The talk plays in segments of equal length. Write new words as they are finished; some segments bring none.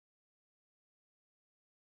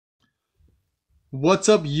What's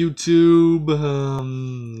up, YouTube?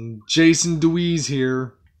 Jason Deweese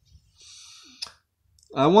here.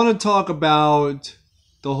 I want to talk about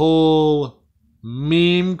the whole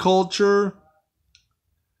meme culture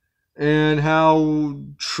and how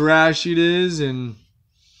trashy it is. And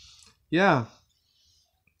yeah,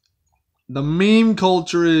 the meme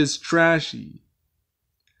culture is trashy.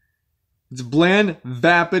 It's bland,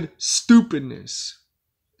 vapid stupidness.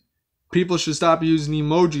 People should stop using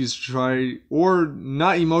emojis to try, or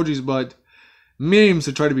not emojis, but memes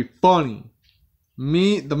to try to be funny.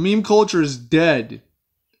 The meme culture is dead.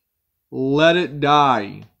 Let it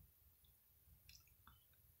die.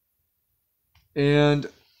 And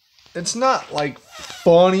it's not like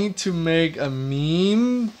funny to make a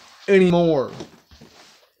meme anymore.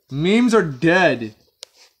 Memes are dead.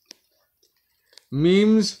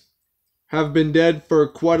 Memes have been dead for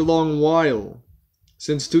quite a long while,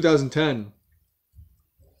 since 2010.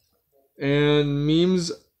 And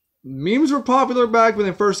memes were popular back when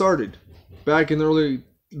they first started, back in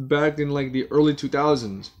like the early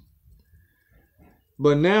 2000s.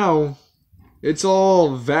 But now it's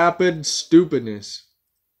all vapid stupidness.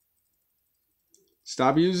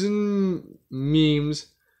 Stop using memes.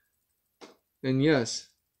 And yes,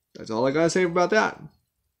 that's all I gotta say about that.